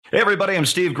Hey, everybody, I'm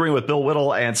Steve Green with Bill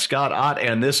Whittle and Scott Ott,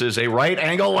 and this is a Right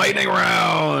Angle Lightning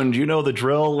Round. You know the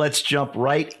drill. Let's jump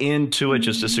right into it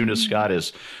just as soon as Scott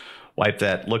has wiped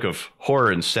that look of horror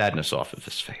and sadness off of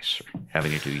his face for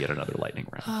having to do yet another lightning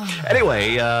round.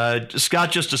 Anyway,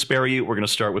 Scott, just to spare you, we're going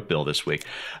to start with Bill this week.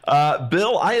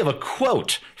 Bill, I have a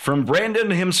quote from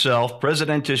Brandon himself,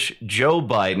 President-ish Joe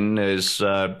Biden,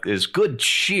 is good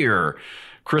cheer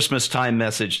Christmas time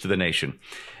message to the nation.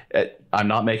 I'm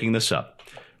not making this up.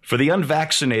 For the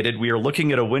unvaccinated, we are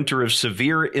looking at a winter of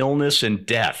severe illness and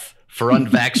death for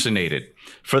unvaccinated.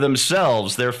 For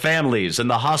themselves, their families, and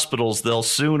the hospitals they'll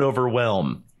soon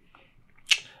overwhelm.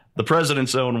 The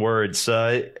president's own words.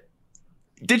 Did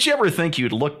you ever think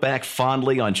you'd look back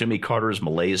fondly on Jimmy Carter's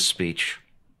malaise speech?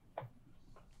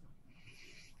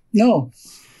 No,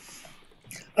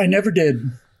 I never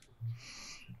did.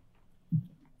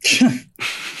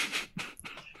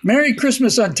 Merry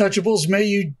Christmas, Untouchables. May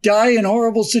you die in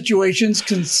horrible situations.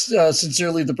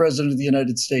 Sincerely, the President of the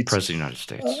United States. President of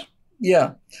the United States.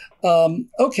 Yeah.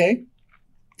 Okay.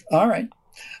 All right.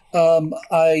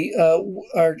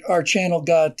 Our channel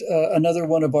got another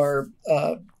one of our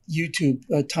YouTube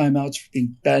timeouts for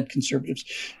being bad conservatives,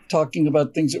 talking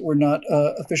about things that were not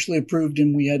officially approved,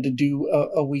 and we had to do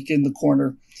a week in the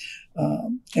corner.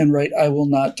 And right, I will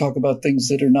not talk about things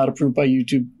that are not approved by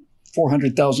YouTube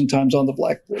 400,000 times on the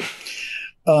blackboard.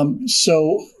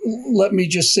 So let me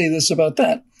just say this about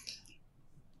that.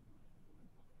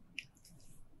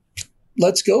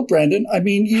 Let's go, Brandon. I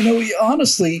mean,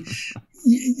 honestly,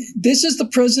 this is the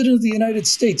President of the United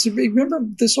States. Remember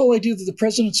this whole idea that the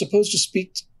president's supposed to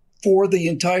speak for the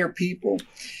entire people,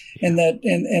 and that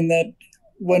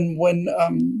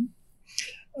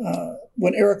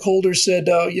when Eric Holder said,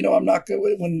 I'm not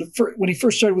going. When he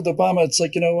first started with Obama, it's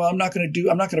like, I'm not going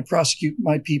to prosecute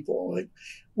my people. Like,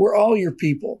 we're all your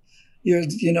people.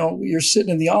 You're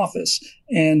sitting in the office,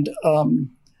 and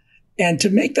to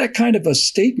make that kind of a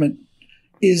statement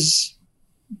is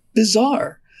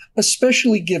bizarre,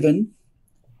 especially given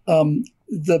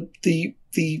the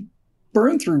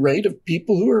burn through rate of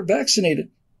people who are vaccinated.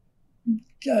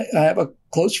 I have a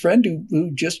close friend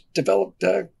who just developed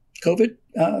COVID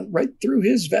right through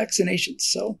his vaccinations.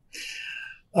 So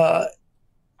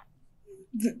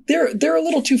they're a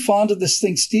little too fond of this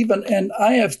thing, Steve, and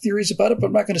I have theories about it, but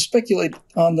I'm not going to speculate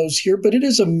on those here. But it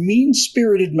is a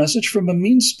mean-spirited message from a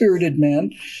mean-spirited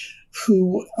man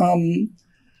who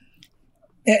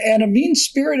and a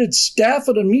mean-spirited staff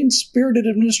and a mean-spirited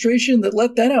administration that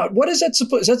let that out. What is that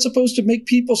supposed? Is that supposed to make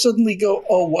people suddenly go,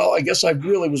 "Oh well, I guess I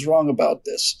really was wrong about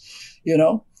this"?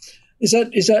 Is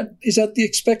that the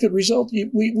expected result?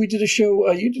 We did a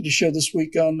show. You did a show this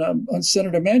week on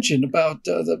Senator Manchin about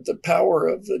the power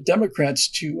of the Democrats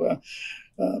to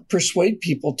persuade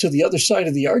people to the other side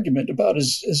of the argument about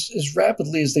as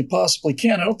rapidly as they possibly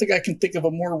can. I don't think I can think of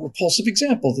a more repulsive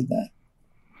example than that.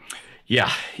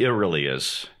 Yeah, it really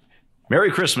is.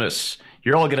 Merry Christmas.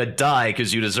 You're all going to die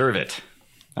because you deserve it.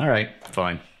 All right,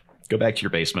 fine. Go back to your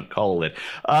basement. Call it.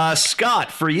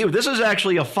 Scott, for you, this is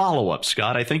actually a follow-up,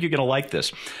 Scott. I think you're going to like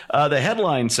this. The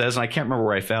headline says, and I can't remember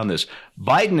where I found this,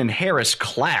 Biden and Harris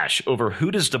clash over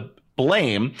who does to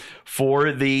blame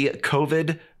for the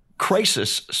COVID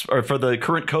crisis, or for the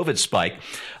current COVID spike.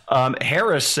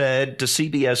 Harris said to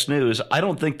CBS News, "I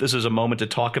don't think this is a moment to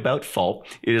talk about fault.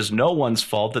 It is no one's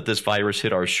fault that this virus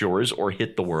hit our shores or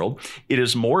hit the world. It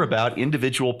is more about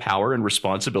individual power and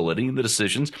responsibility and the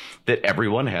decisions that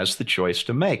everyone has the choice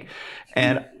to make."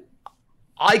 And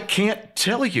I can't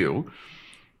tell you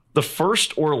the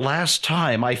first or last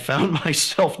time I found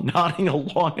myself nodding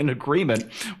along in agreement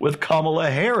with Kamala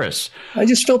Harris. I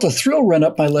just felt a thrill run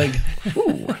up my leg.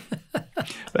 Ooh.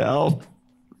 Well,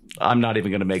 I'm not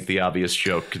even going to make the obvious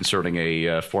joke concerning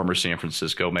a former San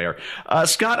Francisco mayor.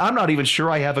 Scott, I'm not even sure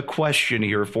I have a question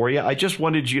here for you. I just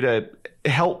wanted you to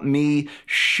help me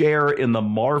share in the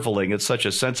marveling at such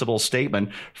a sensible statement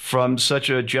from such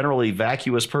a generally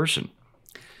vacuous person.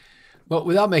 Well,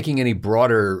 without making any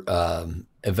broader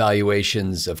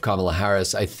evaluations of Kamala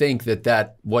Harris, I think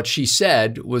that what she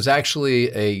said was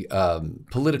actually a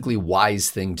politically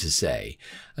wise thing to say.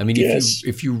 I mean, yes.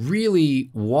 if you really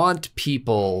want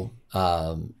people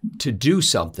to do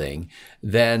something,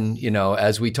 then,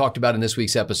 as we talked about in this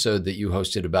week's episode that you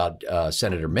hosted about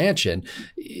Senator Manchin,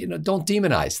 don't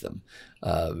demonize them.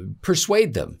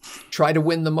 Persuade them, try to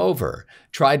win them over,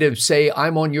 try to say,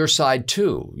 I'm on your side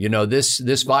too.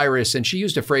 This virus, and she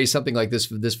used a phrase, something like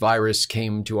this virus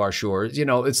came to our shores.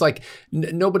 It's like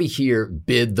nobody here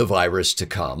bid the virus to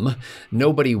come.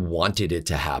 Nobody wanted it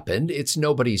to happen. It's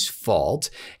nobody's fault.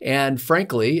 And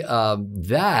frankly,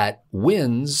 that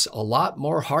wins a lot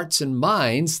more hearts and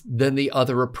minds than the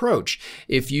other approach.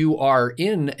 If you are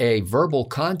in a verbal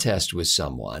contest with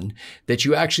someone that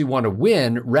you actually want to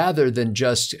win, rather than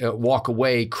just walk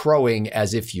away crowing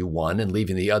as if you won and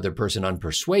leaving the other person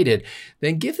unpersuaded,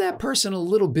 then give that person a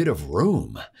little bit of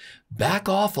room. Back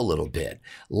off a little bit.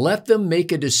 Let them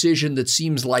make a decision that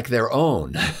seems like their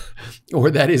own or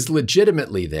that is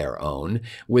legitimately their own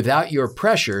without your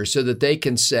pressure, so that they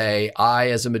can say, I,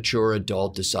 as a mature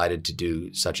adult, decided to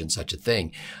do such and such a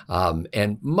thing.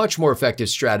 And much more effective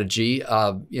strategy,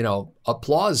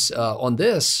 applause on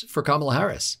this for Kamala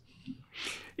Harris.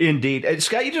 Indeed.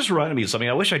 Scott, you just reminded me of something.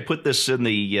 I wish I'd put this in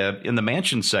the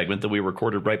Manchin segment that we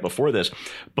recorded right before this.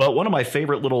 But one of my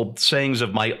favorite little sayings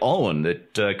of my own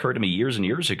that occurred to me years and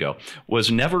years ago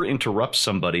was never interrupt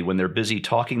somebody when they're busy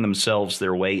talking themselves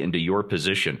their way into your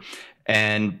position.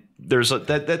 And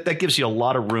that gives you a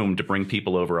lot of room to bring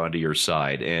people over onto your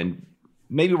side. And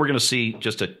maybe we're going to see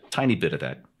just a tiny bit of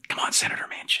that. Come on, Senator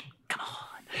Manchin. Come on.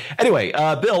 Anyway,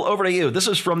 Bill, over to you. This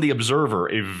is from The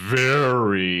Observer, a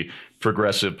very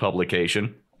progressive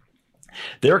publication.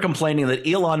 They're complaining that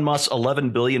Elon Musk's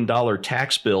 $11 billion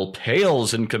tax bill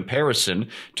pales in comparison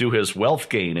to his wealth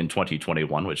gain in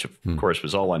 2021, which of course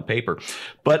was all on paper.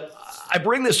 But I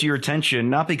bring this to your attention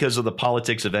not because of the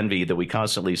politics of envy that we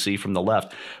constantly see from the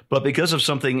left, but because of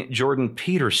something Jordan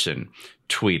Peterson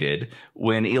tweeted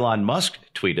when Elon Musk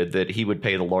tweeted that he would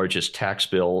pay the largest tax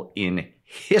bill in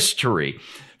history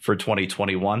for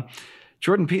 2021.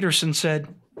 Jordan Peterson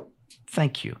said,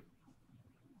 "Thank you."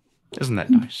 Isn't that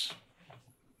nice?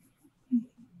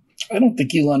 I don't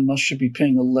think Elon Musk should be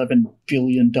paying $11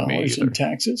 billion in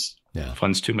taxes. Yeah.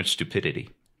 Funds too much stupidity.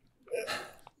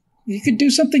 You could do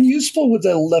something useful with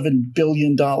that $11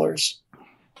 billion. I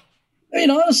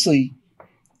mean, honestly,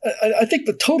 I think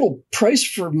the total price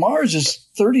for Mars is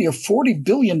 $30 or $40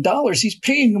 billion. He's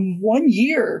paying them 1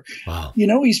 year. Wow.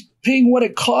 He's paying what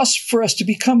it costs for us to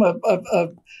become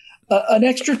an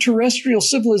extraterrestrial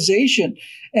civilization.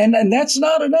 And that's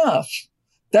not enough.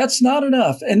 That's not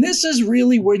enough. And this is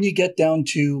really when you get down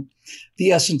to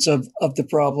the essence of the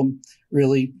problem,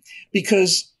 really,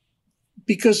 because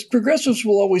progressives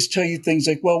will always tell you things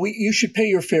like, well, you should pay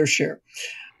your fair share.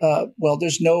 Well,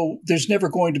 there's never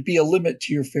going to be a limit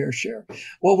to your fair share.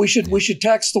 Well, we should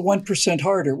tax the 1%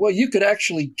 harder. Well, you could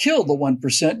actually kill the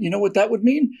 1%. You know what that would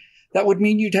mean? That would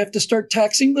mean you'd have to start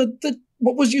taxing the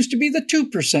what was used to be the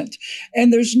 2%.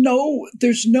 And there's no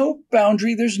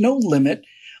boundary. There's no limit.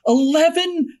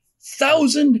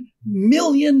 $11,000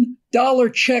 million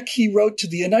check he wrote to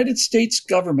the United States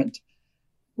government,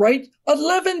 right?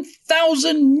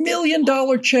 $11,000 million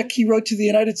check he wrote to the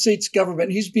United States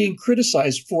government. He's being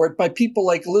criticized for it by people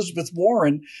like Elizabeth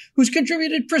Warren, who's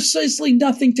contributed precisely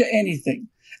nothing to anything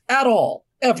at all,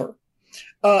 ever.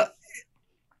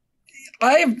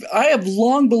 I have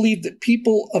long believed that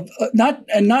people not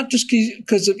just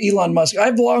because of Elon Musk.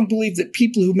 I've long believed that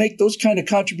people who make those kind of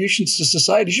contributions to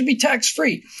society should be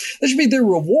tax-free. That should be their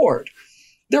reward.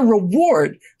 Their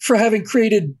reward for having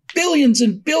created billions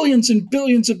and billions and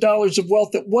billions of dollars of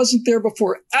wealth that wasn't there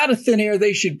before out of thin air.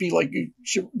 They should be like,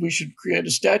 we should create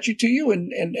a statue to you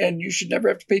and you should never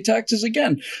have to pay taxes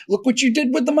again. Look what you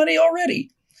did with the money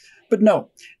already. But no,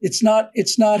 it's not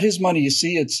his money. You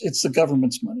see, it's the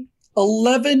government's money.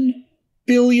 $11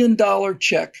 billion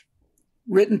check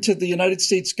written to the United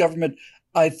States government.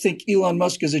 I think Elon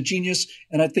Musk is a genius,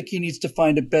 and I think he needs to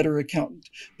find a better accountant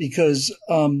because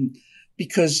Steve,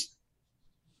 because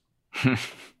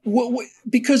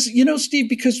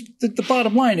the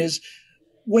bottom line is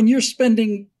when you're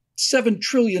spending $7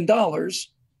 trillion,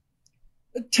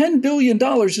 $10 billion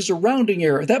is a rounding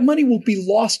error. That money will be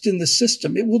lost in the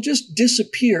system. It will just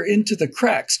disappear into the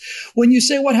cracks. When you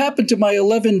say, what happened to my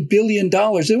 $11 billion,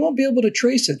 they won't be able to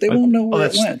trace it. They won't know where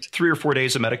it went. 3 or 4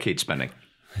 days of Medicaid spending.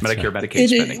 Medicaid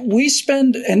spending. We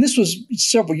spend, and this was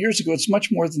several years ago, it's much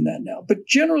more than that now. But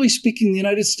generally speaking, the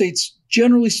United States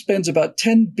generally spends about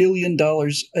 $10 billion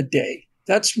a day.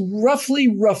 That's roughly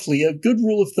a good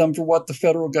rule of thumb for what the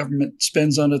federal government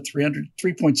spends on a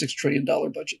 $3.6 trillion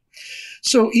budget.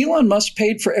 So Elon Musk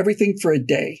paid for everything for a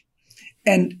day.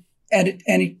 And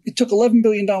it took $11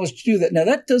 billion to do that. Now,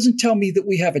 that doesn't tell me that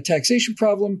we have a taxation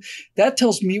problem. That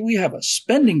tells me we have a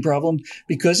spending problem,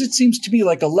 because it seems to me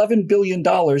like $11 billion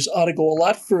ought to go a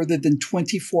lot further than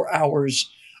 24 hours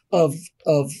of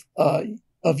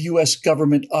U.S.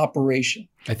 government operation.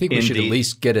 I think we should at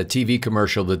least get a TV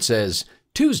commercial that says,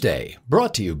 Tuesday,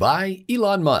 brought to you by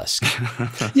Elon Musk.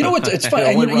 You know what? It's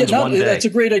fine. That's a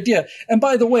great idea. And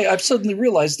by the way, I've suddenly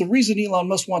realized the reason Elon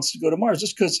Musk wants to go to Mars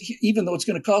is because even though it's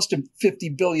going to cost him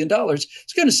 $50 billion,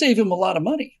 it's going to save him a lot of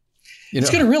money. It's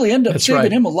going to really end up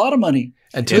saving him a lot of money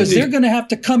because they're going to have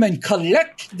to come and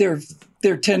collect their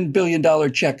 $10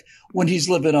 billion check when he's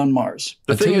living on Mars.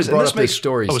 The thing is, brought up this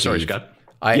story, Oh, Steve. sorry, Scott.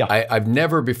 I've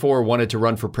never before wanted to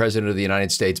run for president of the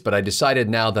United States, but I decided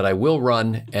now that I will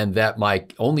run and that my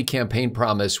only campaign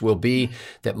promise will be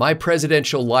that my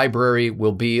presidential library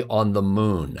will be on the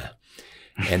moon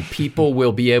and people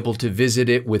will be able to visit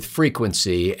it with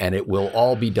frequency and it will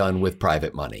all be done with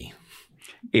private money.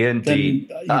 Indeed.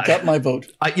 Then you got my vote.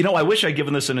 I wish I'd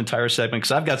given this an entire segment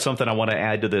because I've got something I want to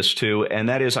add to this too. And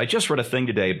that is, I just read a thing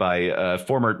today by a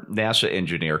former NASA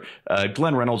engineer.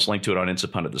 Glenn Reynolds linked to it on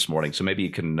Insapundit this morning. So maybe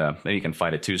you can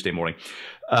find it Tuesday morning.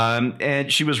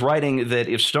 And she was writing that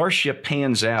if Starship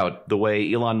pans out the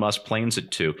way Elon Musk plans it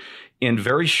to, in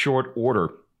very short order,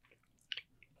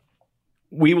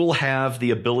 we will have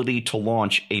the ability to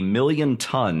launch 1 million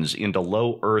tons into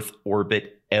low Earth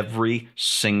orbit every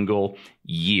single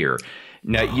year.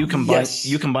 Now you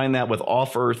combine that with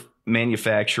off-Earth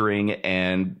manufacturing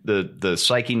and the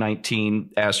Psyche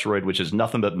 19 asteroid, which is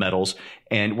nothing but metals,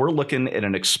 and we're looking at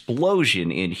an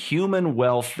explosion in human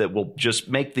wealth that will just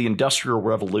make the Industrial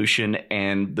Revolution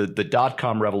and the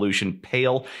dot-com revolution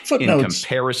pale in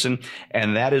comparison.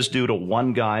 And that is due to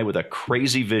one guy with a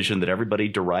crazy vision that everybody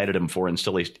derided him for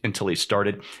until he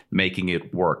started making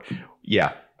it work.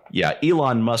 Yeah,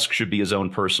 Elon Musk should be his own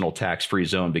personal tax-free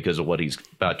zone because of what he's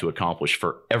about to accomplish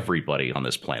for everybody on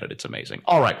this planet. It's amazing.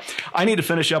 All right, I need to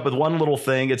finish up with one little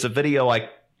thing. It's a video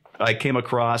I came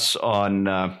across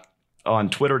on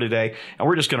Twitter today, and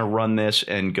we're just going to run this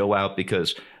and go out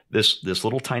because this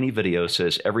little tiny video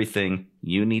says everything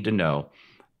you need to know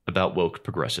about woke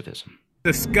progressivism.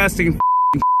 Disgusting.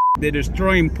 They're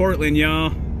destroying Portland,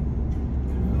 y'all.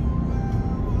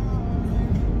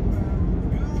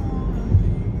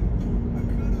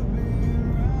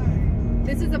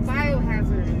 This is a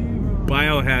biohazard.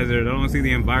 Biohazard. I don't see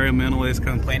the environmentalists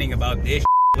complaining about this.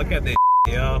 Look at this,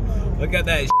 yo. Look at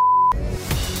that.